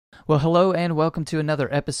Well, hello and welcome to another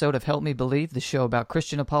episode of Help Me Believe, the show about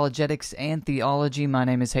Christian apologetics and theology. My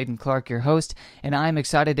name is Hayden Clark, your host, and I'm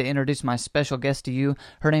excited to introduce my special guest to you.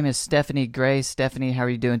 Her name is Stephanie Gray. Stephanie, how are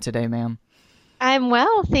you doing today, ma'am? I'm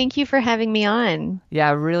well. Thank you for having me on. Yeah,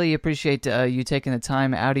 I really appreciate you taking the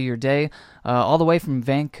time out of your day, all the way from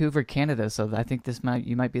Vancouver, Canada. So I think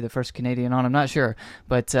you might be the first Canadian on. I'm not sure,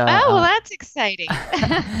 but Oh, well, that's exciting.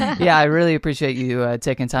 yeah, I really appreciate you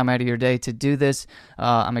taking time out of your day to do this.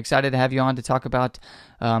 I'm excited to have you on to talk about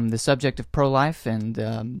the subject of pro-life,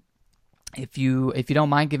 and if you don't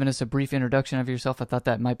mind giving us a brief introduction of yourself, I thought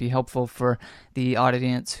that might be helpful for the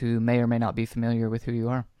audience who may or may not be familiar with who you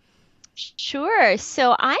are. Sure.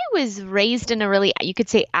 So I was raised in a really, you could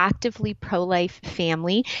say, actively pro-life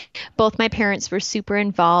family. Both my parents were super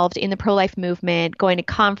involved in the pro-life movement, going to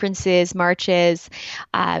conferences, marches,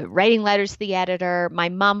 writing letters to the editor. My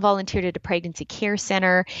mom volunteered at a pregnancy care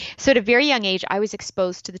center. So at a very young age, I was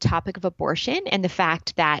exposed to the topic of abortion and the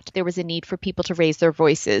fact that there was a need for people to raise their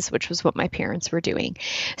voices, which was what my parents were doing.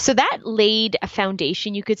 So that laid a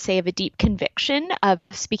foundation, you could say, of a deep conviction of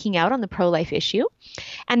speaking out on the pro-life issue.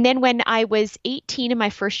 And then when I was 18 in my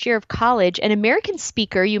first year of college, an American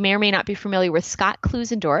speaker, you may or may not be familiar with Scott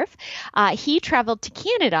Klusendorf, he traveled to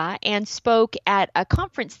Canada and spoke at a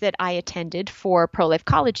conference that I attended for pro-life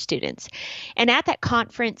college students. And at that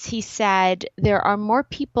conference, he said, there are more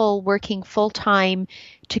people working full-time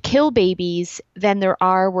to kill babies than there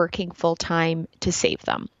are working full-time to save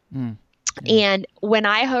them. Mm, yeah. And when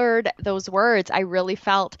I heard those words, I really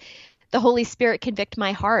felt the Holy Spirit convict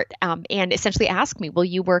my heart and essentially ask me, will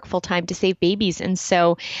you work full time to save babies? And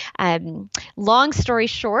so, long story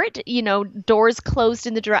short, doors closed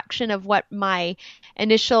in the direction of what my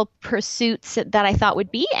initial pursuits that I thought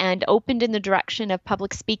would be, and opened in the direction of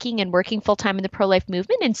public speaking and working full time in the pro-life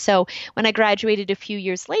movement. And so when I graduated a few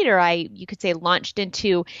years later, you could say, launched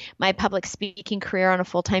into my public speaking career on a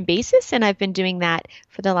full time basis. And I've been doing that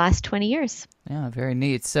for the last 20 years. Yeah, very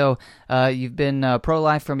neat. So you've been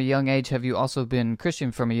pro-life from a young age. Have you also been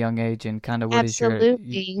Christian from a young age? And kind of what is your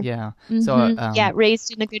Absolutely. yeah? So Yeah,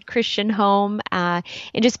 raised in a good Christian home, and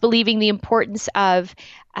just believing the importance of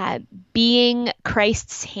being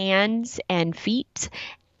Christ's hands and feet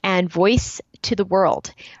and voice to the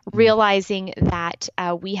world, realizing that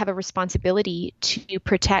we have a responsibility to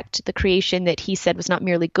protect the creation that he said was not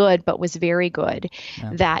merely good, but was very good,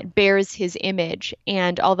 yeah. that bears his image.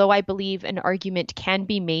 And although I believe an argument can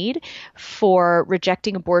be made for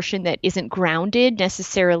rejecting abortion that isn't grounded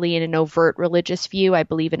necessarily in an overt religious view, I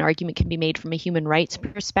believe an argument can be made from a human rights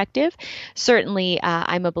perspective. Certainly,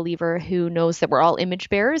 I'm a believer who knows that we're all image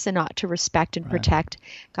bearers and ought to respect and protect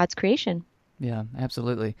God's creation. Yeah,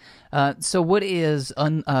 absolutely. So what is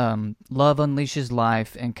Love Unleashes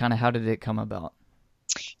Life, and kind of how did it come about?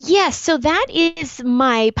 Yes, so that is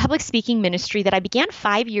my public speaking ministry that I began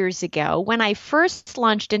 5 years ago. When I first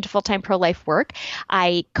launched into full-time pro-life work,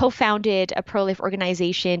 I co-founded a pro-life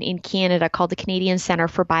organization in Canada called the Canadian Centre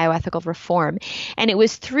for Bioethical Reform. And it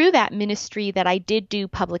was through that ministry that I did do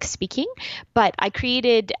public speaking, but I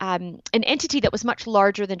created an entity that was much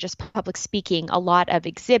larger than just public speaking, a lot of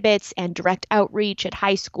exhibits and direct outreach at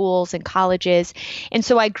high schools and colleges. And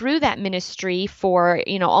so I grew that ministry for,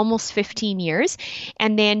 almost 15 years.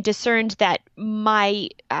 And then discerned that my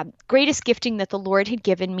greatest gifting that the Lord had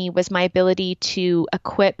given me was my ability to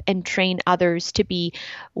equip and train others to be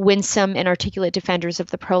winsome and articulate defenders of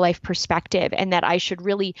the pro-life perspective, and that I should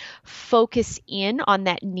really focus in on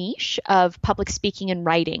that niche of public speaking and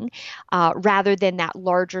writing rather than that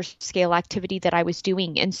larger scale activity that I was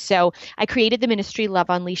doing. And so I created the ministry Love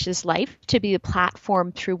Unleashes Life to be a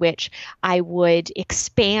platform through which I would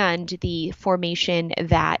expand the formation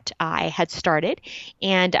that I had started.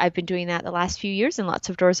 And I've been doing that the last few years, and lots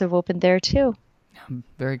of doors have opened there too.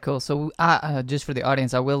 Very cool. So just for the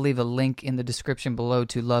audience, I will leave a link in the description below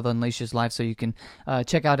to Love Unleashes Life, so you can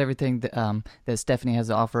check out everything that Stephanie has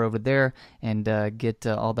to offer over there, and get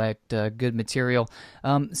all that good material.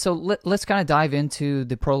 So let's kind of dive into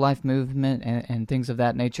the pro-life movement and things of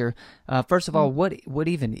that nature. First of all, what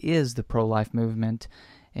even is the pro-life movement?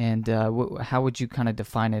 And how would you kind of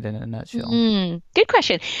define it in a nutshell? Good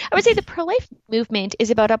question. I would say the pro-life movement is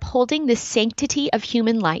about upholding the sanctity of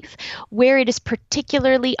human life where it is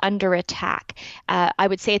particularly under attack. I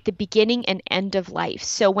would say at the beginning and end of life.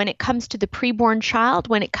 So when it comes to the preborn child,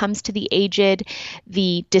 when it comes to the aged,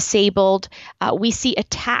 the disabled, we see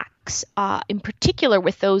attack works in particular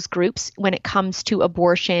with those groups when it comes to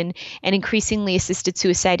abortion and increasingly assisted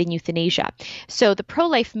suicide and euthanasia. So the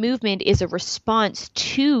pro-life movement is a response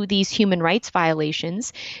to these human rights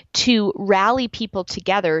violations to rally people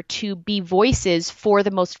together to be voices for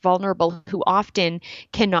the most vulnerable who often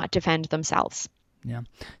cannot defend themselves. Yeah.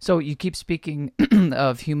 So you keep speaking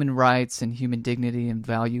of human rights and human dignity and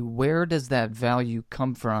value. Where does that value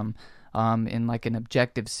come from in like an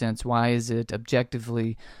objective sense? Why is it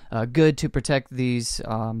objectively good to protect these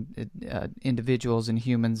individuals and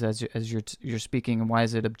humans as you're speaking, and why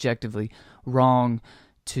is it objectively wrong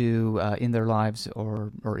to in their lives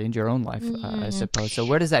or in your own life, I suppose? So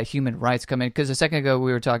where does that human rights come in? Because a second ago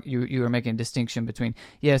we were talking, you were making a distinction between,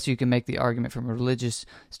 yes, you can make the argument from a religious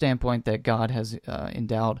standpoint that God has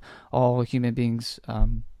endowed all human beings,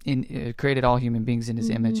 created all human beings in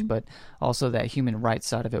His image, but also that human rights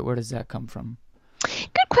side of it. Where does that come from?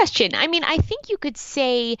 Good question. I mean, I think you could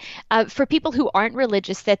say for people who aren't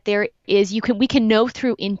religious that we can know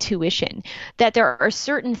through intuition that there are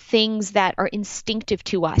certain things that are instinctive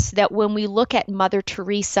to us, that when we look at Mother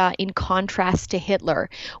Teresa in contrast to Hitler,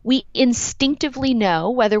 we instinctively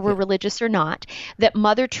know, whether we're religious or not, that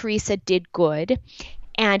Mother Teresa did good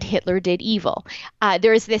and Hitler did evil.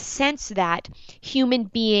 There is this sense that human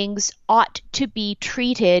beings ought to be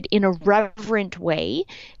treated in a reverent way,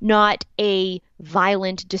 not a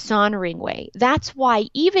violent, dishonoring way. That's why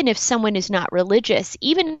even if someone is not religious,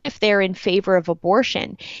 even if they're in favor of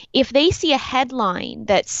abortion, if they see a headline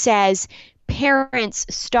that says, "Parents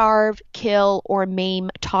starve, kill, or maim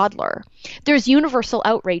toddler," there's universal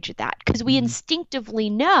outrage at that, because we instinctively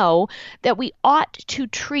know that we ought to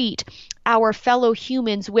treat our fellow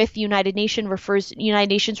humans with United Nations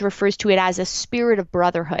refers to it as a spirit of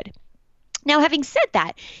brotherhood. Now, having said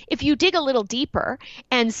that, if you dig a little deeper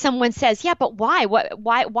and someone says, yeah, but why?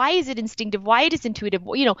 Why is it instinctive? Why it is intuitive?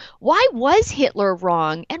 Why was Hitler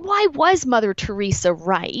wrong? And why was Mother Teresa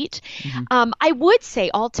right? I would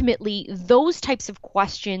say ultimately those types of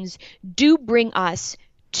questions do bring us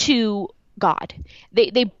to God.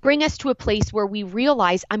 They bring us to a place where we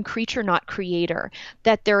realize I'm creature, not creator,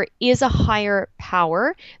 that there is a higher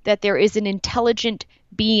power, that there is an intelligent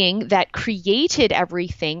being that created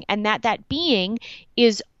everything, and that being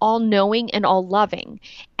is all-knowing and all-loving,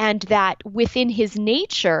 and that within his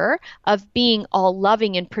nature of being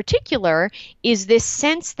all-loving in particular is this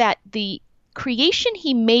sense that the creation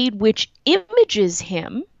he made, which images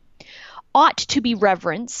him, ought to be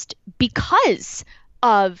reverenced because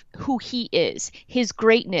of who he is, his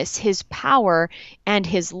greatness, his power, and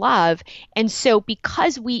his love. And so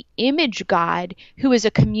because we image God, who is a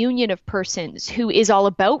communion of persons, who is all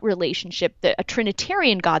about relationship, a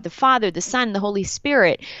Trinitarian God, the Father, the Son, the Holy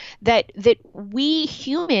Spirit, that we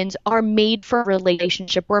humans are made for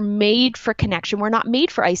relationship. We're made for connection. We're not made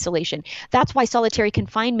for isolation. That's why solitary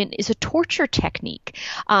confinement is a torture technique.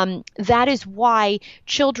 That is why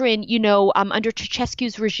children, under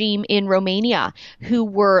Ceausescu's regime in Romania, who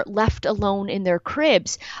were left alone in their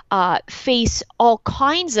cribs, face all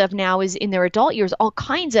kinds of, now is in their adult years, all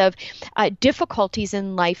kinds of difficulties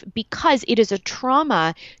in life because it is a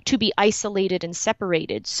trauma to be isolated and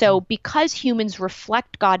separated. So because humans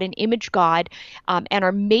reflect God and image God and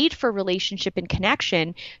are made for relationship and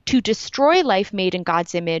connection, to destroy life made in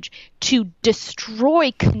God's image, to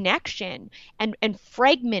destroy connection and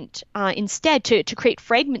fragment instead, to create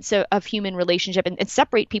fragments of human relationship and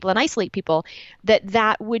separate people and isolate people,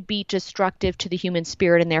 that would be destructive to the human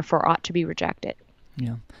spirit and therefore ought to be rejected.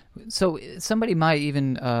 Yeah. So somebody might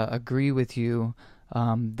even agree with you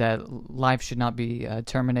that life should not be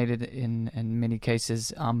terminated in many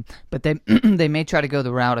cases, but they they may try to go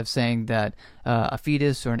the route of saying that a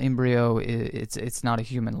fetus or an embryo it's not a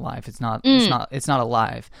human life. It's not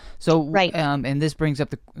alive. So right. And this brings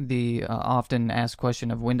up the often asked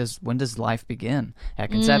question of when does life begin?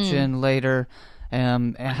 At conception, later.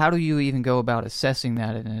 And how do you even go about assessing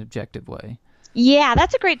that in an objective way? Yeah,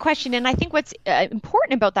 that's a great question. And I think what's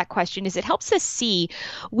important about that question is it helps us see,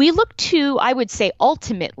 we look to, I would say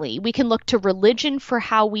ultimately, we can look to religion for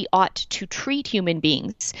how we ought to treat human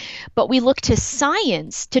beings, but we look to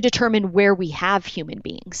science to determine where we have human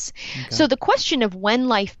beings. Okay. So the question of when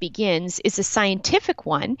life begins is a scientific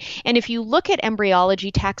one. And if you look at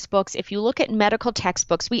embryology textbooks, if you look at medical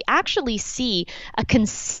textbooks, we actually see a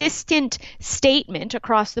consistent statement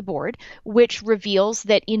across the board, which reveals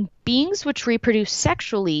that in beings which reproduce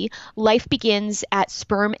sexually, life begins at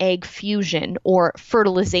sperm-egg fusion or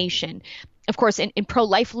fertilization. Of course, in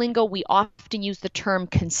pro-life lingo, we often use the term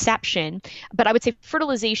conception, but I would say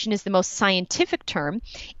fertilization is the most scientific term.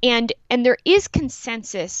 And there is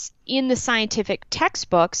consensus in the scientific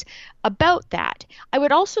textbooks about that. I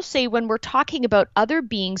would also say when we're talking about other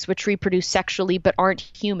beings which reproduce sexually but aren't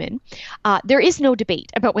human, there is no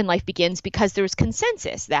debate about when life begins because there's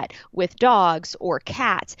consensus that with dogs or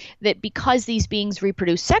cats, that because these beings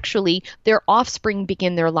reproduce sexually, their offspring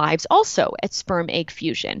begin their lives also at sperm egg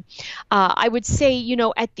fusion. I would say,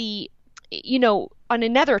 on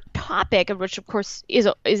another topic, which of course is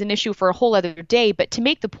an issue for a whole other day, but to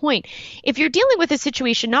make the point, if you're dealing with a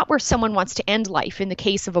situation not where someone wants to end life in the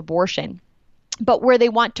case of abortion, but where they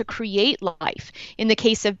want to create life in the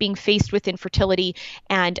case of being faced with infertility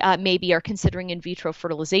and maybe are considering in vitro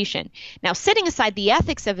fertilization. Now, setting aside the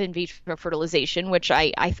ethics of in vitro fertilization, which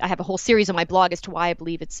I have a whole series on my blog as to why I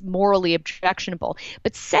believe it's morally objectionable,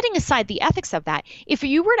 but setting aside the ethics of that, if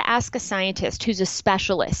you were to ask a scientist who's a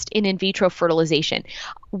specialist in vitro fertilization,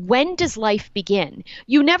 when does life begin?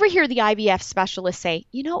 You never hear the IVF specialist say,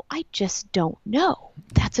 I just don't know.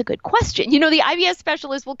 That's a good question. The IVF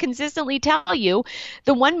specialist will consistently tell you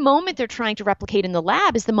the one moment they're trying to replicate in the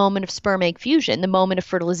lab is the moment of sperm egg fusion, the moment of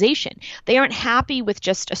fertilization. They aren't happy with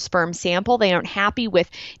just a sperm sample. They aren't happy with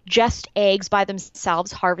just eggs by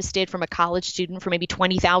themselves harvested from a college student for maybe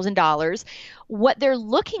 $20,000. What they're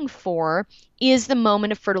looking for is the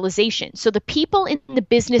moment of fertilization. So the people in the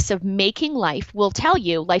business of making life will tell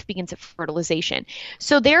you life begins at fertilization.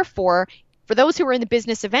 So therefore, for those who are in the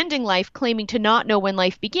business of ending life, claiming to not know when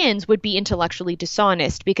life begins would be intellectually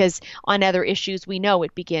dishonest because on other issues, we know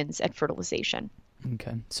it begins at fertilization.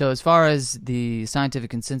 Okay. So as far as the scientific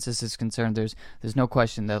consensus is concerned, there's no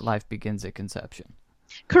question that life begins at conception.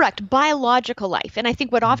 Correct. Biological life. And I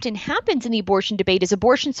think what often happens in the abortion debate is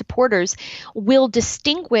abortion supporters will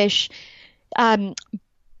distinguish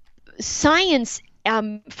science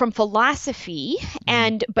from philosophy,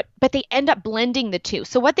 but they end up blending the two.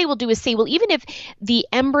 So what they will do is say, well, even if the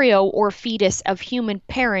embryo or fetus of human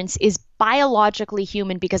parents is biologically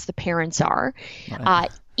human because the parents are, right.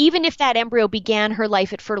 Even if that embryo began her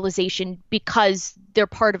life at fertilization because they're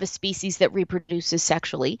part of a species that reproduces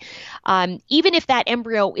sexually, even if that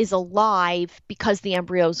embryo is alive because the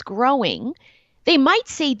embryo is growing, they might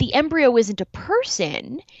say the embryo isn't a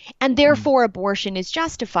person and therefore abortion is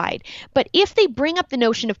justified. But if they bring up the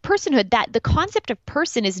notion of personhood, that the concept of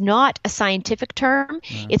person is not a scientific term,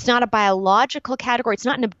 it's not a biological category, it's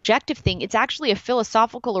not an objective thing, it's actually a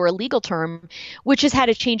philosophical or a legal term, which has had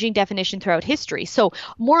a changing definition throughout history. So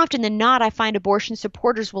more often than not, I find abortion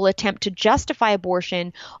supporters will attempt to justify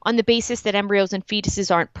abortion on the basis that embryos and fetuses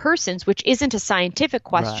aren't persons, which isn't a scientific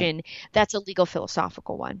question, right. That's a legal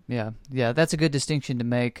philosophical one. Yeah, that's a good distinction to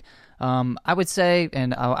make. I would say,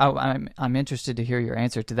 and I'm interested to hear your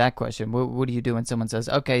answer to that question. What do you do when someone says,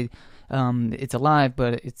 okay, it's alive,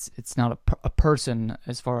 but it's not a person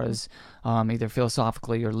as far as either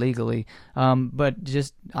philosophically or legally. But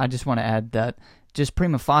I just want to add that just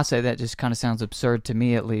prima facie, that just kind of sounds absurd to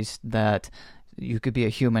me, at least, that you could be a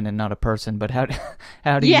human and not a person. But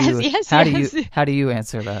how do you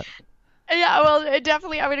answer that? Yeah, well,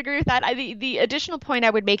 definitely, I would agree with that. The additional point I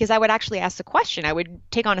would make is I would actually ask the question. I would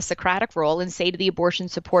take on a Socratic role and say to the abortion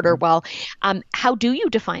supporter, well, how do you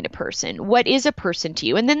define a person? What is a person to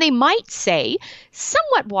you? And then they might say,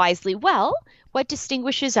 somewhat wisely, well, what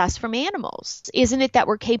distinguishes us from animals? Isn't it that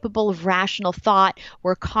we're capable of rational thought,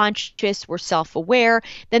 we're conscious, we're self-aware?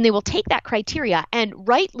 Then they will take that criteria and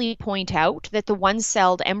rightly point out that the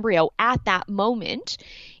one-celled embryo at that moment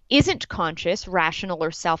isn't conscious, rational,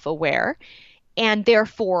 or self-aware, and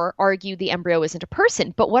therefore argue the embryo isn't a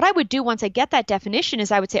person. But what I would do once I get that definition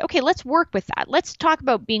is I would say, okay, let's work with that. Let's talk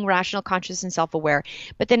about being rational, conscious, and self-aware,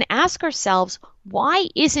 but then ask ourselves, why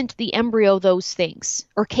isn't the embryo those things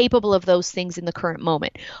or capable of those things in the current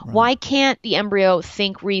moment? Right. Why can't the embryo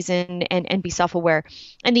think, reason, and be self-aware?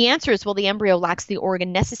 And the answer is, well, the embryo lacks the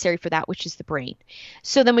organ necessary for that, which is the brain.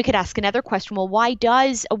 So then we could ask another question, well, why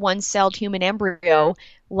does a one-celled human embryo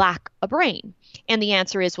lack a brain? And the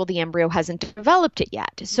answer is, well, the embryo hasn't developed it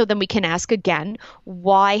yet. So then we can ask again,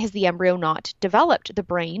 why has the embryo not developed the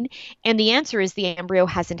brain? And the answer is the embryo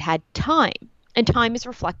hasn't had time. And time is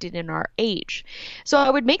reflected in our age. So I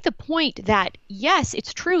would make the point that, yes,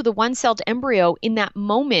 it's true, the one-celled embryo in that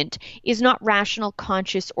moment is not rational,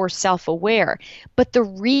 conscious, or self-aware. But the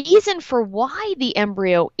reason for why the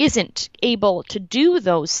embryo isn't able to do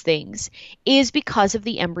those things is because of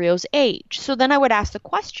the embryo's age. So then I would ask the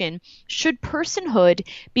question, should personhood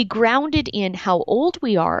be grounded in how old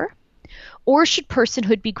we are, or should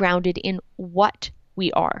personhood be grounded in what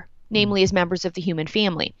we are, namely as members of the human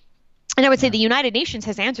family? And I would say Yeah. the United Nations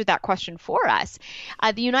has answered that question for us.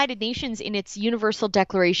 The United Nations, in its Universal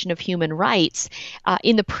Declaration of Human Rights,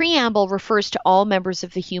 in the preamble, refers to all members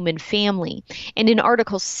of the human family. And in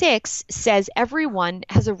Article 6 says everyone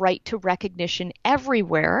has a right to recognition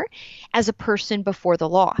everywhere as a person before the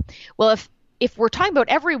law. Well, if we're talking about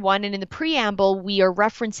everyone and in the preamble we are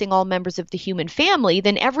referencing all members of the human family,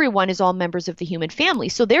 then everyone is all members of the human family.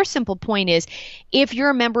 So their simple point is if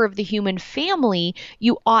you're a member of the human family,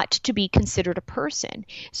 you ought to be considered a person.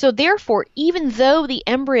 So therefore, even though the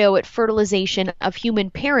embryo at fertilization of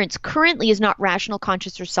human parents currently is not rational,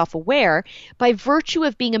 conscious, or self-aware, by virtue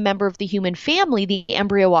of being a member of the human family, the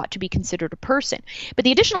embryo ought to be considered a person. But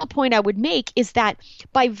the additional point I would make is that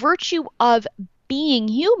by virtue of being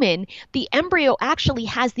human, the embryo actually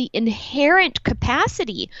has the inherent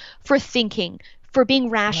capacity for thinking, for being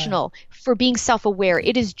Right. rational, for being self aware.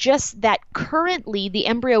 It is just that currently the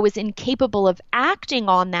embryo is incapable of acting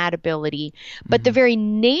on that ability, but the Hmm. very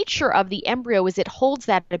nature of the embryo is it holds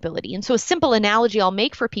that ability. And so, a simple analogy I'll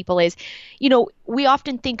make for people is, we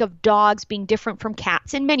often think of dogs being different from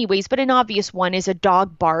cats in many ways, but an obvious one is a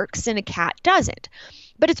dog barks and a cat doesn't.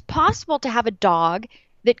 But it's possible to have a dog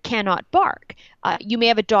that cannot bark. You may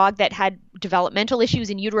have a dog that had developmental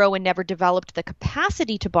issues in utero and never developed the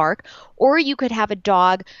capacity to bark, or you could have a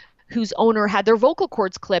dog whose owner had their vocal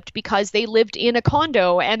cords clipped because they lived in a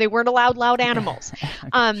condo and they weren't allowed loud animals. Gotcha.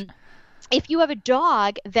 Um, if you have a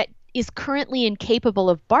dog that is currently incapable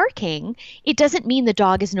of barking, it doesn't mean the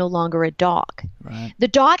dog is no longer a dog. Right. The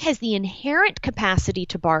dog has the inherent capacity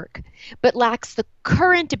to bark, but lacks the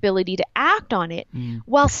current ability to act on it Mm.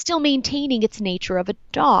 while still maintaining its nature of a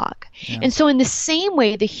dog. Yeah. And so, in the same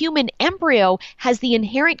way, the human embryo has the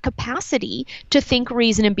inherent capacity to think,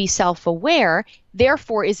 reason, and be self aware,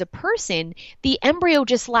 therefore, is a person. The embryo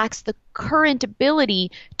just lacks the current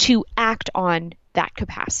ability to act on that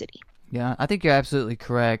capacity. Yeah, I think you're absolutely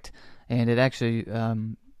correct, and it actually,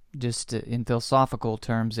 just in philosophical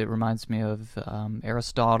terms, it reminds me of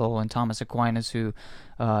Aristotle and Thomas Aquinas, who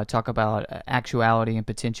talk about actuality and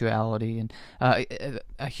potentiality, and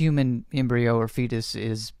a human embryo or fetus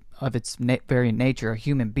is of its very nature a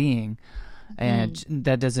human being, and Mm,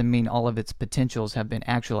 that doesn't mean all of its potentials have been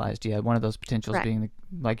actualized yet. One of those potentials correct. being,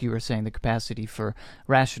 like you were saying, the capacity for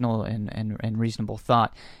rational and reasonable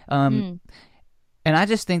thought. Um, Mm, and I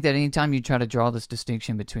just think that anytime you try to draw this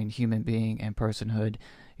distinction between human being and personhood,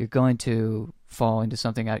 you're going to fall into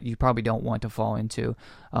something that you probably don't want to fall into.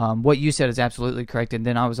 What you said is absolutely correct. And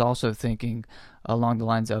then I was also thinking along the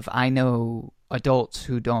lines of I know adults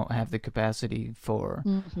who don't have the capacity for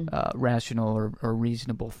mhm. rational or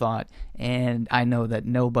reasonable thought. And I know that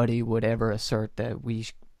nobody would ever assert that we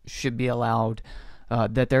should be allowed.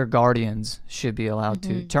 That their guardians should be allowed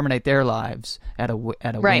to Mhm. terminate their lives at a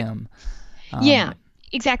Right. whim. Yeah, Um,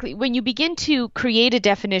 exactly. When you begin to create a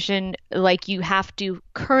definition like you have to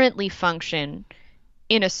currently function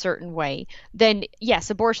in a certain way, then yes,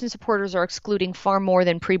 abortion supporters are excluding far more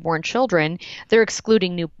than preborn children. They're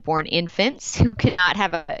excluding newborn infants who cannot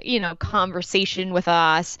have a, conversation with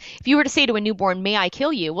us. If you were to say to a newborn, "May I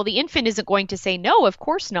kill you?" Well, the infant isn't going to say no, of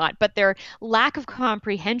course not, but their lack of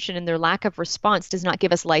comprehension and their lack of response does not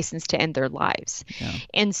give us license to end their lives. yeah.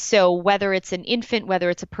 And so, whether it's an infant, whether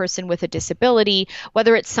it's a person with a disability,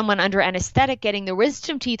 whether it's someone under anesthetic getting the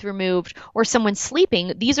wisdom teeth removed, or someone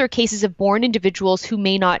sleeping, these are cases of born individuals who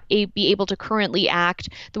may not be able to currently act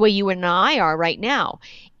the way you and I are right now.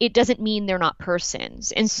 It doesn't mean they're not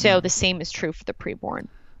persons. And so, Yeah. the same is true for the preborn.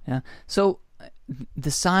 Yeah. So the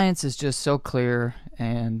science is just so clear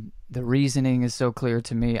and the reasoning is so clear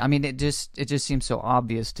to me. I mean, it just seems so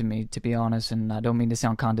obvious to me, to be honest, and I don't mean to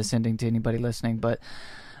sound condescending to anybody listening, but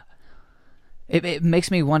it makes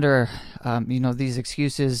me wonder, these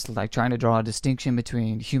excuses like trying to draw a distinction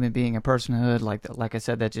between human being and personhood, like I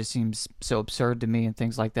said, that just seems so absurd to me and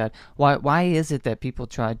things like that. Why is it that people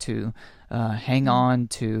try to hang on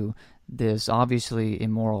to this obviously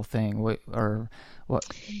immoral thing? What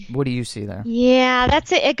what do you see there? Yeah,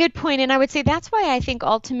 that's a good point. And I would say that's why I think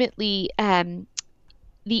ultimately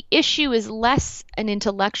the issue is less an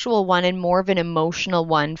intellectual one and more of an emotional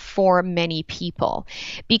one for many people.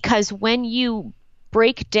 Because when you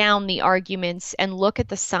break down the arguments and look at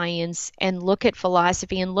the science and look at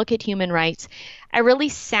philosophy and look at human rights, a really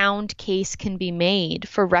sound case can be made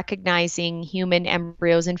for recognizing human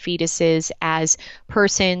embryos and fetuses as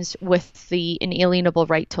persons with the inalienable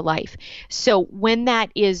right to life. So when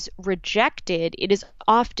that is rejected, it is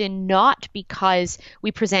often not because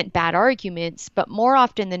we present bad arguments, but more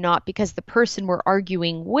often than not because the person we're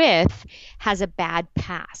arguing with has a bad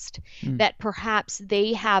past. That perhaps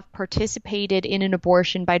they have participated in an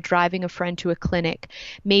abortion by driving a friend to a clinic.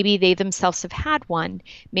 Maybe they themselves have had one.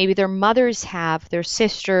 Maybe their mothers have, their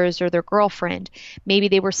sisters, or their girlfriend. Maybe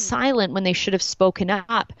they were silent when they should have spoken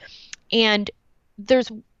up. And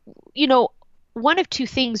there's, one of two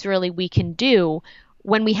things really we can do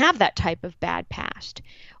when we have that type of bad past.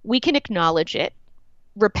 We can acknowledge it,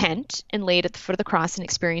 repent, and lay it at the foot of the cross and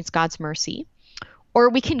experience God's mercy, or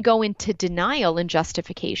we can go into denial and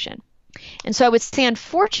justification. And so I would say,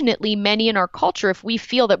 unfortunately, many in our culture, if we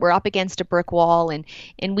feel that we're up against a brick wall and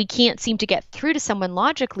we can't seem to get through to someone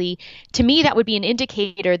logically, to me, that would be an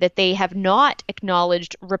indicator that they have not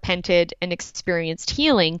acknowledged, repented, and experienced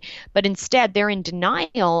healing, but instead they're in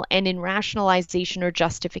denial and in rationalization or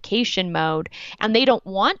justification mode. And they don't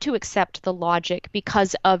want to accept the logic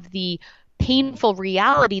because of the painful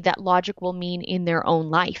reality that logic will mean in their own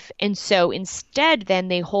life. And so instead, then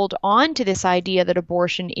they hold on to this idea that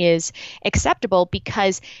abortion is acceptable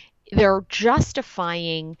because they're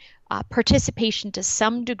justifying participation to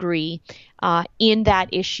some degree in that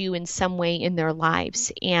issue in some way in their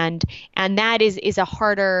lives. And that is a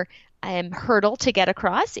harder hurdle to get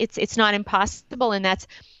across. It's not impossible, and that's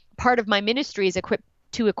part of my ministry is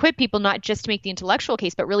to equip people not just to make the intellectual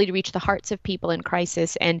case, but really to reach the hearts of people in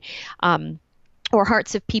crisis and or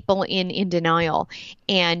hearts of people in denial,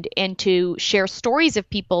 and to share stories of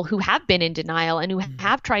people who have been in denial and who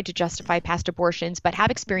have tried to justify past abortions, but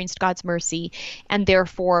have experienced God's mercy and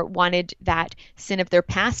therefore wanted that sin of their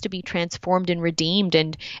past to be transformed and redeemed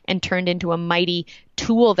and turned into a mighty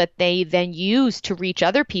tool that they then use to reach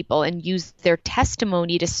other people and use their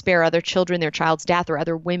testimony to spare other children their child's death, or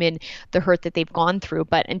other women the hurt that they've gone through.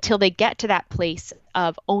 But until they get to that place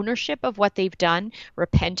of ownership of what they've done,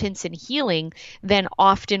 repentance and healing, then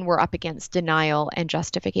often we're up against denial and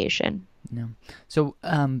justification. Yeah. So,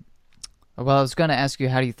 I was going to ask you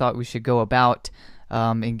how you thought we should go about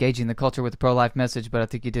engaging the culture with the pro-life message, but I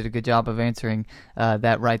think you did a good job of answering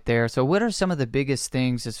that right there. So what are some of the biggest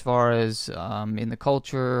things as far as in the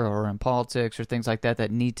culture or in politics or things like that that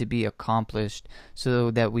need to be accomplished so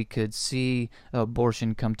that we could see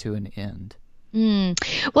abortion come to an end? Well,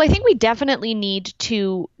 I think we definitely need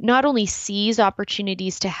to not only seize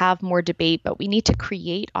opportunities to have more debate, but we need to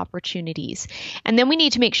create opportunities. And then we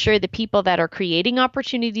need to make sure the people that are creating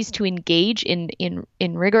opportunities to engage in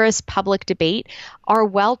rigorous public debate are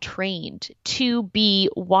well trained to be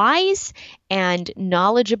wise and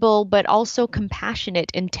knowledgeable, but also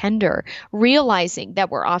compassionate and tender, realizing that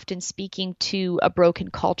we're often speaking to a broken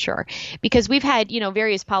culture. Because we've had,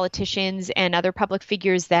 various politicians and other public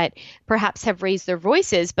figures that perhaps have raised their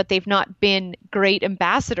voices, but they've not been great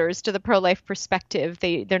ambassadors to the pro-life perspective.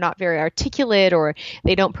 They're not very articulate, or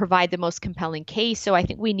they don't provide the most compelling case. So I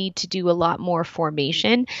think we need to do a lot more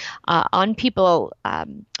formation on people,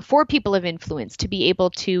 for people of influence, to be able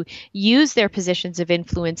to use their positions of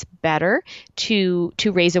influence better to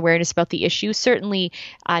raise awareness about the issue. Certainly,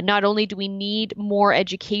 not only do we need more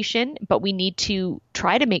education, but we need to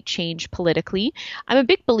try to make change politically. I'm a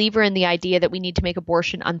big believer in the idea that we need to make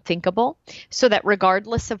abortion unthinkable, so that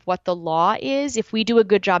regardless of what the law is, if we do a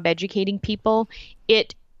good job educating people,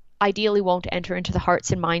 it ideally won't enter into the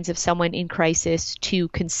hearts and minds of someone in crisis to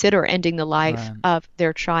consider ending the life of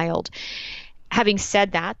their child. Having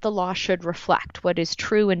said that, the law should reflect what is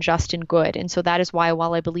true and just and good. And so that is why,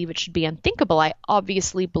 while I believe it should be unthinkable, I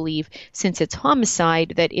obviously believe, since it's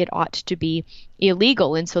homicide, that it ought to be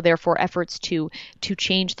illegal. And so therefore efforts to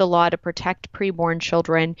change the law to protect preborn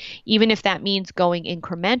children, even if that means going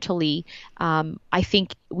incrementally, I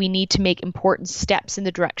think we need to make important steps in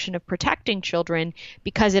the direction of protecting children,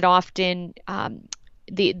 because it often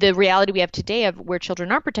the reality we have today of where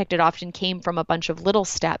children are protected often came from a bunch of little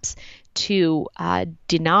steps to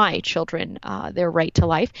deny children their right to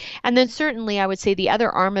life. And then certainly I would say the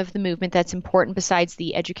other arm of the movement that's important besides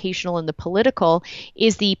the educational and the political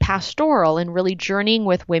is the pastoral, and really journeying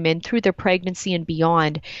with women through their pregnancy and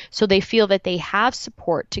beyond, so they feel that they have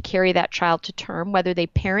support to carry that child to term, whether they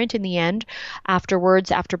parent in the end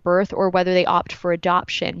afterwards, after birth, or whether they opt for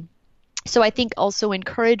adoption. So I think also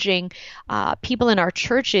encouraging people in our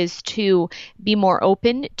churches to be more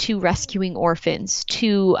open to rescuing orphans,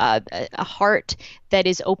 to a heart that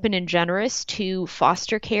is open and generous to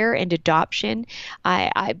foster care and adoption.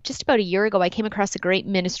 I just about a year ago, I came across a great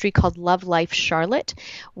ministry called Love Life Charlotte,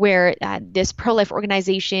 where this pro-life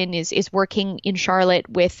organization is working in Charlotte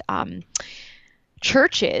with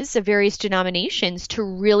churches of various denominations to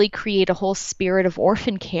really create a whole spirit of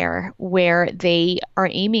orphan care where they are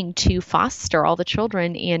aiming to foster all the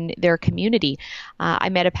children in their community. I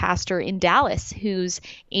met a pastor in Dallas who's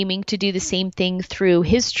aiming to do the same thing through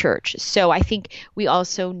his church. So I think we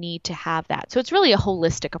also need to have that. So it's really a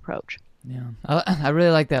holistic approach. Yeah, I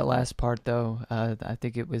really like that last part, though. I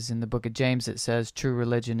think it was in the book of James. It says, "True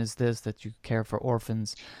religion is this, that you care for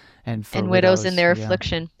orphans and for And widows in widows." their Yeah,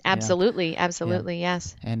 affliction. yeah, Absolutely, yeah. absolutely,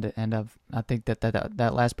 yes. I think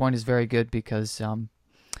that last point is very good because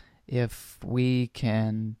if we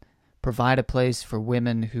can provide a place for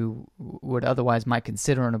women who would otherwise might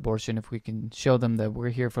consider an abortion, if we can show them that we're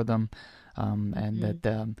here for them, and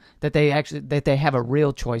Mm-hmm. that they have a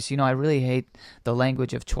real choice. You know, I really hate the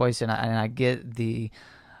language of choice, and I get the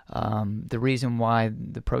reason why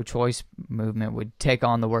the pro-choice movement would take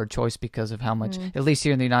on the word choice because of how much, Mm. at least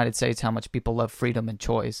here in the United States, how much people love freedom and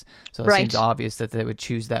choice. So it seems Right. obvious that they would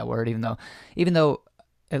choose that word, even though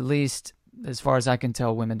at least as far as I can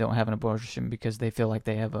tell, women don't have an abortion because they feel like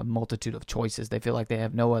they have a multitude of choices. They feel like they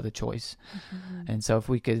have no other choice. Mhm. And so if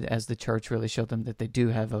we could, as the church, really show them that they do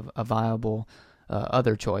have a viable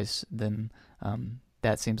other choice, then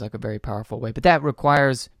that seems like a very powerful way. But that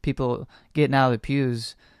requires people getting out of the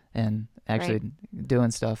pews and Right. actually doing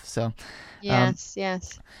stuff. Um, Yes,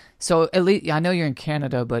 yes. so at least I know you're in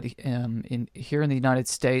Canada, but in here in the United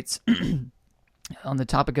States, on the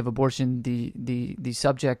topic of abortion, the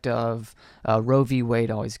subject of Roe v.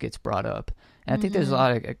 Wade always gets brought up, and I think there's a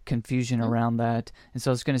Mm-hmm. lot of confusion around that. And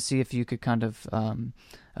so I was going to see if you could kind of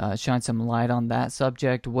shine some light on that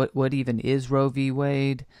subject. What even is Roe v.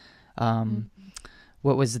 Wade? Um,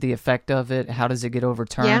 what was the effect of it? How does it get Yeah.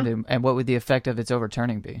 overturned? And what would the effect of its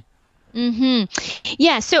overturning be? Hmm.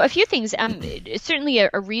 Yeah, so a few things. Certainly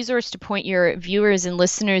a resource to point your viewers and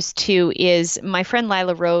listeners to is my friend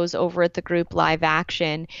Lila Rose over at the group Live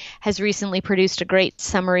Action has recently produced a great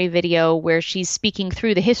summary video where she's speaking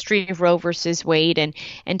through the history of Roe versus Wade and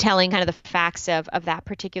telling kind of the facts of that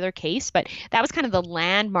particular case. But that was kind of the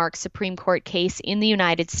landmark Supreme Court case in the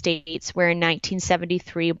United States where in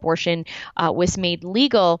 1973 abortion was made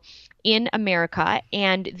legal in America,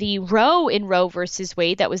 and the Roe in Roe versus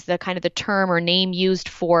Wade, that was the kind of the term or name used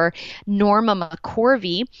for Norma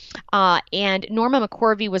McCorvey. And Norma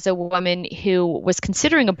McCorvey was a woman who was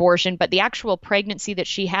considering abortion, but the actual pregnancy that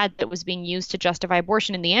she had that was being used to justify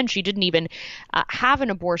abortion, in the end, she didn't even have an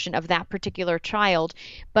abortion of that particular child.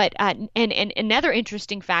 But and another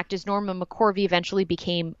interesting fact is Norma McCorvey eventually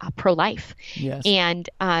became pro-life Yes. and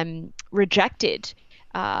rejected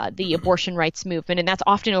the abortion rights movement. And that's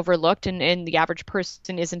often overlooked, and the average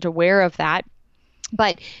person isn't aware of that.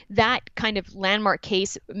 But that kind of landmark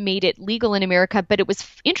case made it legal in America, but it was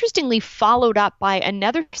interestingly followed up by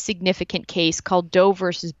another significant case called Doe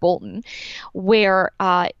versus Bolton, where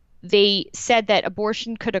they said that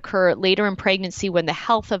abortion could occur later in pregnancy when the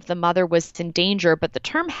health of the mother was in danger, but the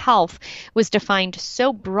term health was defined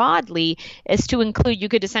so broadly as to include, you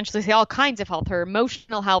could essentially say all kinds of health, her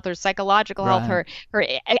emotional health, her psychological health, Right. her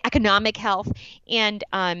economic health. And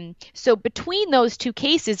so between those two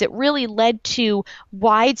cases, it really led to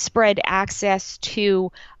widespread access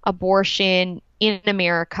to abortion in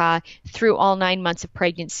America through all 9 months of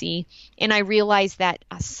pregnancy. And I realize that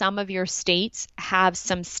some of your states have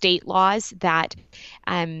some state laws that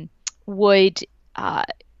would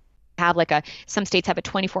have like some states have a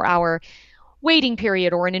 24-hour waiting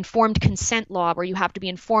period or an informed consent law where you have to be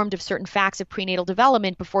informed of certain facts of prenatal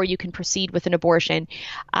development before you can proceed with an abortion.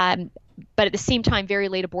 But at the same time, very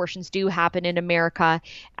late abortions do happen in America.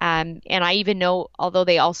 And I even know, although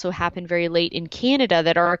they also happen very late in Canada,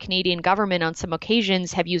 that our Canadian government on some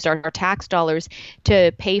occasions have used our tax dollars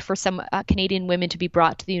to pay for some Canadian women to be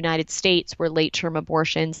brought to the United States where late-term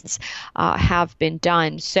abortions have been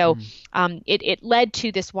done. So it led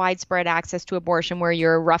to this widespread access to abortion where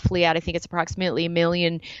you're roughly at, I think it's approximately 1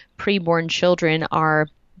 million preborn children are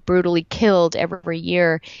brutally killed every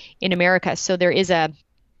year in America. So there is a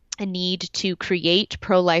need to create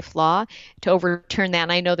pro-life law to overturn that.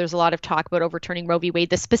 And I know there's a lot of talk about overturning Roe v.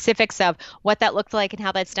 Wade. The specifics of what that looked like and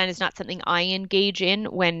how that's done is not something I engage in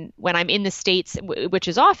when I'm in the States, which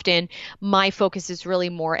is often. My focus is really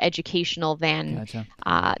more educational Gotcha.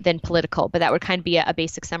 than political. But that would kind of be a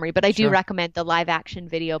basic summary. But I do Sure. recommend the live action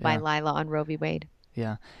video by Yeah. Lila on Roe v. Wade.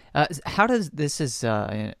 Yeah. How does this is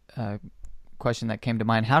a question that came to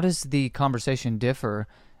mind? How does the conversation differ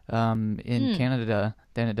in Hmm. Canada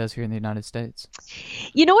than it does here in the United States?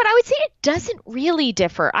 You know what? I would say it doesn't really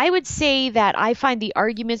differ. I would say that I find the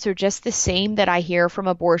arguments are just the same that I hear from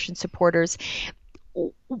abortion supporters.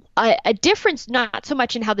 A difference, not so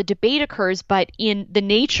much in how the debate occurs, but in the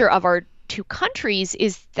nature of our two countries,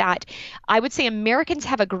 is that I would say Americans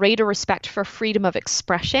have a greater respect for freedom of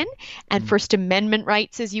expression and Mm. First Amendment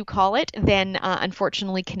rights, as you call it, than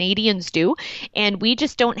unfortunately Canadians do. And we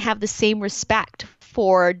just don't have the same respect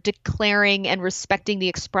for declaring and respecting the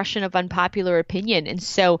expression of unpopular opinion. And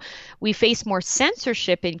so we face more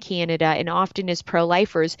censorship in Canada, and often as pro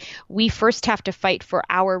lifers, we first have to fight for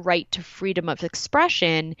our right to freedom of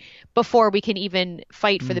expression before we can even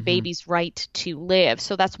fight for the Hmm. baby's right to live.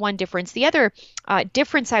 So that's one difference. The other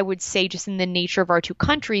difference, I would say, just in the nature of our two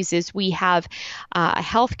countries, is we have a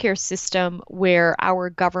healthcare system where our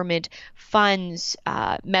government funds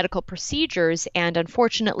medical procedures, and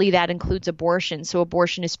unfortunately, that includes abortion. So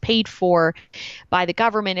abortion is paid for by the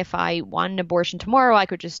government. If I want an abortion tomorrow, I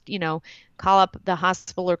could just, call up the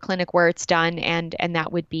hospital or clinic where it's done, and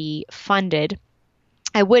that would be funded.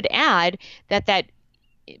 I would add that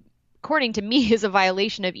according to me, is a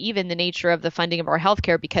violation of even the nature of the funding of our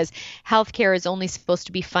healthcare, because healthcare is only supposed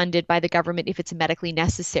to be funded by the government if it's medically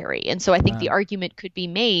necessary. And so I think the Wow. argument could be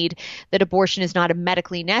made that abortion is not a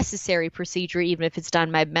medically necessary procedure, even if it's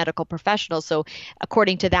done by medical professionals. So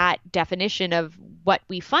according to that definition of what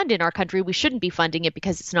we fund in our country, we shouldn't be funding it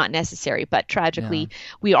because it's not necessary. But Yeah. tragically,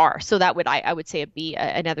 we are. So that would, I would say, be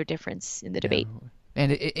another difference in the Yeah. debate.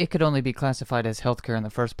 And it could only be classified as healthcare in the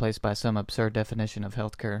first place by some absurd definition of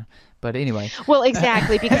healthcare. But anyway, Well,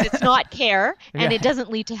 exactly, because it's not care and yeah, it doesn't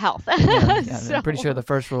lead to health. yeah. I'm So, pretty sure the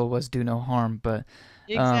first rule was do no harm. But um,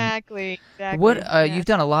 exactly, what exactly. Yeah. you've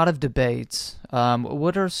done a lot of debates.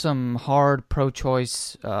 What are some hard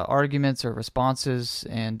pro-choice arguments or responses,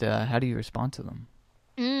 and how do you respond to them?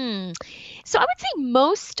 Mm. So I would say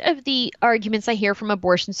most of the arguments I hear from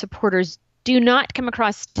abortion supporters do not come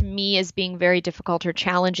across to me as being very difficult or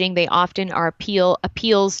challenging. They often are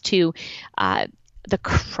appeals to uh, the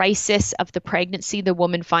crisis of the pregnancy the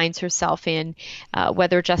woman finds herself in,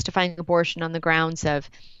 whether justifying abortion on the grounds of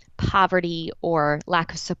poverty or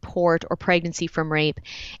lack of support or pregnancy from rape.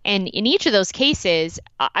 And in each of those cases,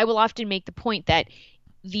 I will often make the point that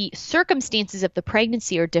the circumstances of the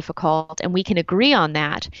pregnancy are difficult, and we can agree on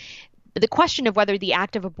that. The question of whether the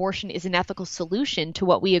act of abortion is an ethical solution to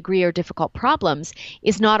what we agree are difficult problems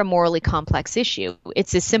is not a morally complex issue.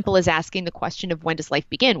 It's as simple as asking the question of when does life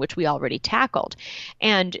begin, which we already tackled.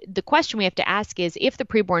 And the question we have to ask is, if the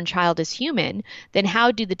preborn child is human, then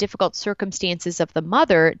how do the difficult circumstances of the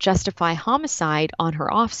mother justify homicide on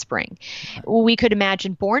her offspring? Right. We could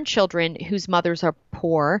imagine born children whose mothers are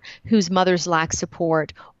poor, whose mothers lack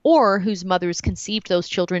support, or whose mothers conceived those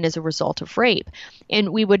children as a result of rape. And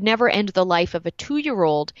we would never end the life of a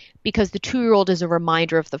 2-year-old because the 2-year-old is a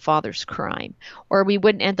reminder of the father's crime. Or we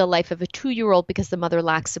wouldn't end the life of a 2-year-old because the mother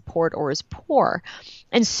lacks support or is poor.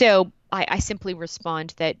 And so I simply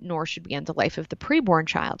respond that nor should we end the life of the preborn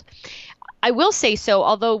child. I will say, so,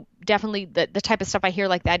 although definitely the type of stuff I hear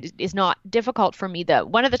like that is not difficult for me.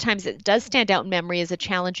 One of the times it does stand out in memory as a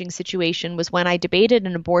challenging situation was when I debated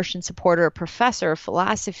an abortion supporter, a professor of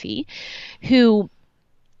philosophy, who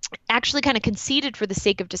actually kind of conceded for the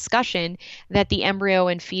sake of discussion that the embryo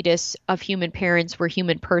and fetus of human parents were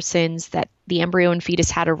human persons, that the embryo and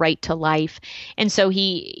fetus had a right to life. And so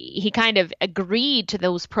he kind of agreed to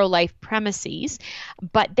those pro-life premises.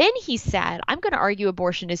 But then he said, I'm going to argue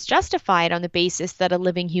abortion is justified on the basis that a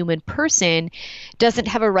living human person doesn't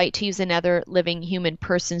have a right to use another living human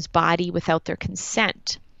person's body without their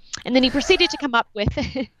consent. And then he proceeded to come up with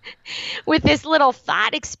with this little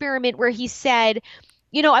thought experiment where he said,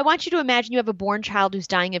 I want you to imagine you have a born child who's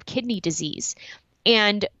dying of kidney disease.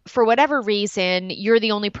 And for whatever reason, you're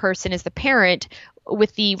the only person as the parent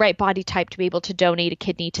with the right body type to be able to donate a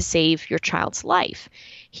kidney to save your child's life.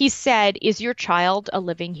 He said, is your child a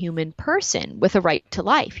living human person with a right to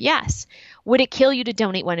life? Yes. Would it kill you to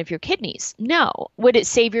donate one of your kidneys? No. Would it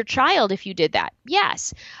save your child if you did that?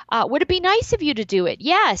 Yes. Would it be nice of you to do it?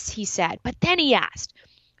 Yes, he said. But then he asked,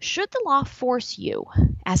 should the law force you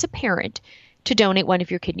as a parent to donate one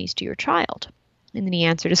of your kidneys to your child? And then he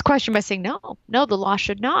answered his question by saying, no, the law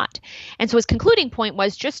should not. And so his concluding point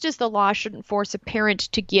was, just as the law shouldn't force a parent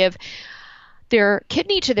to give their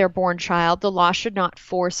kidney to their born child, the law should not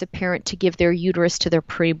force a parent to give their uterus to their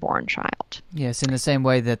preborn child. Yes, in the same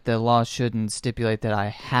way that the law shouldn't stipulate that I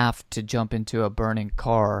have to jump into a burning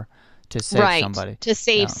car to save somebody. To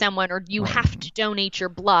save Yeah. someone, or you Right. have to donate your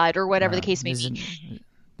blood, or whatever the case may be.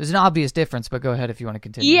 There's an obvious difference, but go ahead if you want to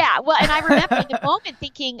continue. Yeah, well, and I remember in the moment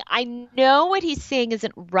thinking, I know what he's saying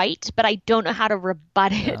isn't right, but I don't know how to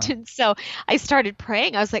rebut it. Yeah. And so I started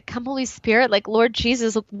praying. I was like, come, Holy Spirit, like, Lord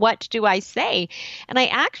Jesus, what do I say? And I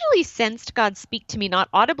actually sensed God speak to me, not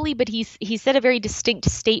audibly, but he said a very distinct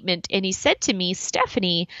statement. And he said to me,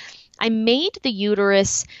 Stephanie, I made the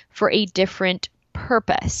uterus for a different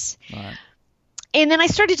purpose. Right. And then I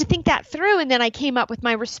started to think that through, and then I came up with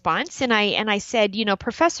my response, and I said,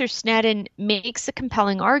 Professor Snedden makes a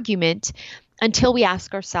compelling argument until we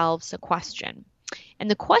ask ourselves a question.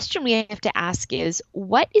 And the question we have to ask is,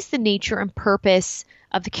 what is the nature and purpose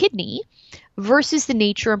of the kidney versus the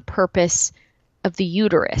nature and purpose of the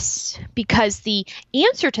uterus? Because the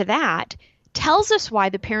answer to that tells us why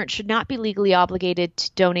the parent should not be legally obligated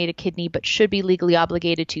to donate a kidney, but should be legally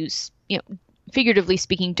obligated to, figuratively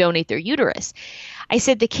speaking, donate their uterus. I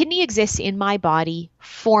said the kidney exists in my body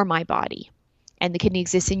for my body, and the kidney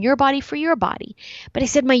exists in your body for your body. But I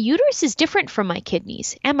said my uterus is different from my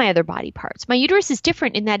kidneys and my other body parts. My uterus is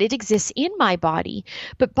different in that it exists in my body,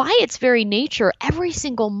 but by its very nature, every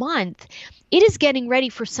single month, it is getting ready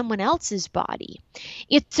for someone else's body.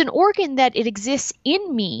 It's an organ that it exists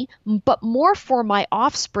in me, but more for my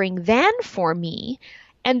offspring than for me.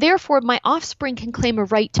 And therefore, my offspring can claim a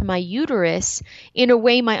right to my uterus in a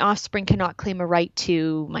way my offspring cannot claim a right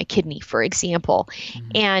to my kidney, for example.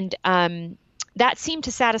 Mm-hmm. And that seemed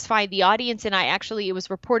to satisfy the audience. And it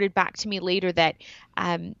was reported back to me later that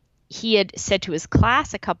he had said to his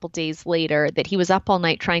class a couple days later that he was up all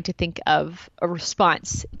night trying to think of a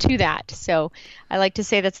response to that. So I like to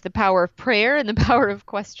say that's the power of prayer and the power of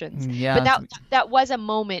questions. Yeah. But that was a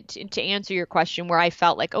moment to answer your question where I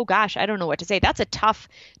felt like, oh gosh, I don't know what to say. That's a tough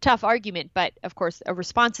argument. But of course, a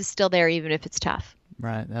response is still there, even if it's tough.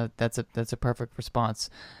 Right. That's a perfect response.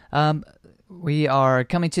 We are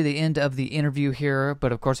coming to the end of the interview here,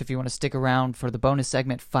 but of course, if you want to stick around for the bonus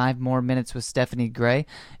segment, 5 more minutes with Stephanie Gray,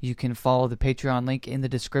 you can follow the Patreon link in the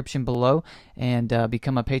description below and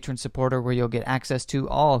become a patron supporter where you'll get access to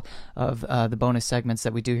all of the bonus segments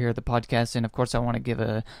that we do here at the podcast. And of course, I want to give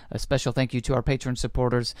a special thank you to our patron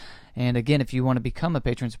supporters. And again, if you want to become a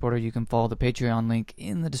patron supporter, you can follow the Patreon link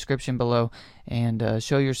in the description below and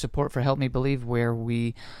show your support for Help Me Believe, where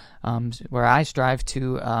I strive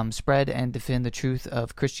to spread and defend the truth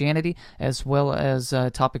of Christianity, as well as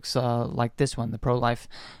topics like this one, the pro-life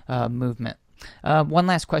movement. One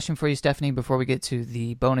last question for you, Stephanie, before we get to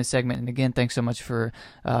the bonus segment. And again, thanks so much for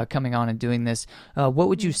coming on and doing this. What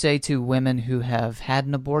would you say to women who have had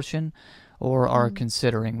an abortion or are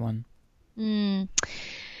considering one?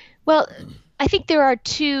 Well, I think there are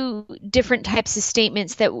 2 different types of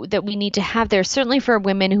statements that we need to have there. Certainly for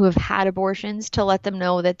women who have had abortions, to let them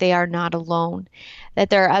know that they are not alone,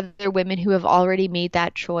 that there are other women who have already made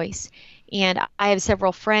that choice. And I have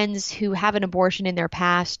several friends who have an abortion in their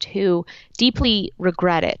past who deeply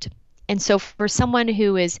regret it. And so for someone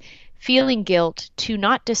who is feeling guilt, to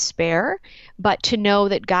not despair, but to know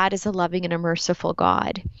that God is a loving and a merciful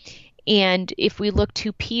God. And if we look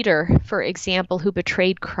to Peter, for example, who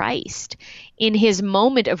betrayed Christ in his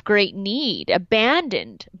moment of great need,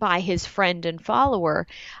 abandoned by his friend and follower,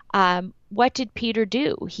 what did Peter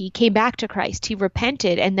do? He came back to Christ. He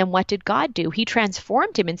repented. And then what did God do? He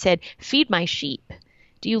transformed him and said, feed my sheep.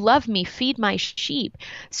 Do you love me? Feed my sheep.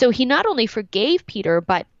 So he not only forgave Peter,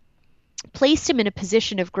 but placed him in a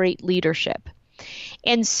position of great leadership.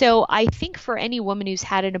 And so I think for any woman who's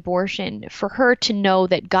had an abortion, for her to know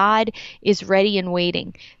that God is ready and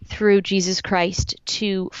waiting through Jesus Christ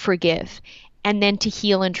to forgive and then to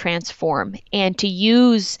heal and transform, and to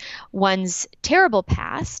use one's terrible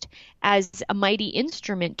past as a mighty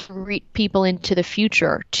instrument to reach people into the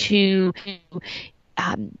future, to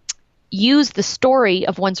use the story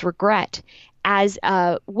of one's regret as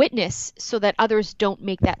a witness so that others don't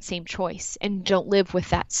make that same choice and don't live with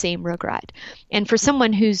that same regret. And for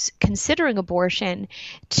someone who's considering abortion,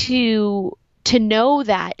 to know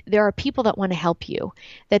that there are people that want to help you,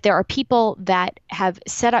 that there are people that have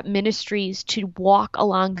set up ministries to walk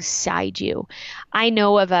alongside you. I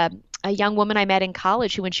know of a young woman I met in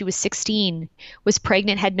college who, when she was 16, was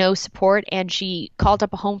pregnant, had no support, and she called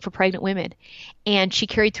up a home for pregnant women. And she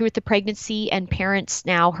carried through with the pregnancy and parents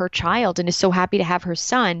now her child, and is so happy to have her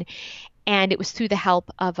son. And it was through the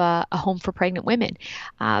help of a home for pregnant women.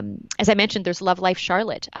 As I mentioned, there's Love Life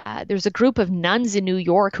Charlotte. There's a group of nuns in New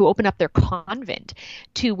York who open up their convent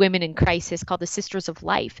to women in crisis called the Sisters of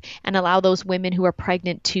Life, and allow those women who are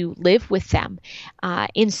pregnant to live with them.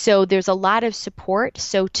 And so there's a lot of support.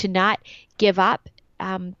 So to not give up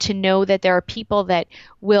to know that there are people that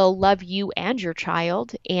will love you and your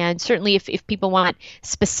child. And certainly, if people want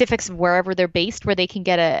specifics of wherever they're based, where they can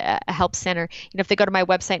get a help center, if they go to my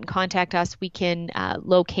website and contact us, we can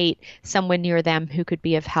locate someone near them who could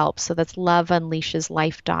be of help. So that's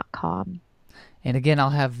loveunleasheslife.com. And again, I'll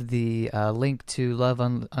have the link to Love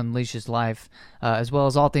Unleashes Life, as well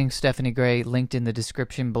as all things Stephanie Gray, linked in the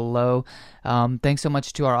description below. Thanks so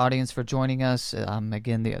much to our audience for joining us.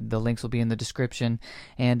 Again, the links will be in the description.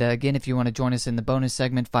 And again, if you want to join us in the bonus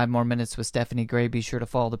segment, 5 More Minutes with Stephanie Gray, be sure to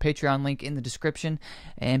follow the Patreon link in the description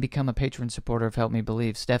and become a patron supporter of Help Me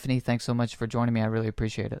Believe. Stephanie, thanks so much for joining me. I really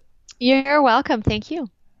appreciate it. You're welcome. Thank you.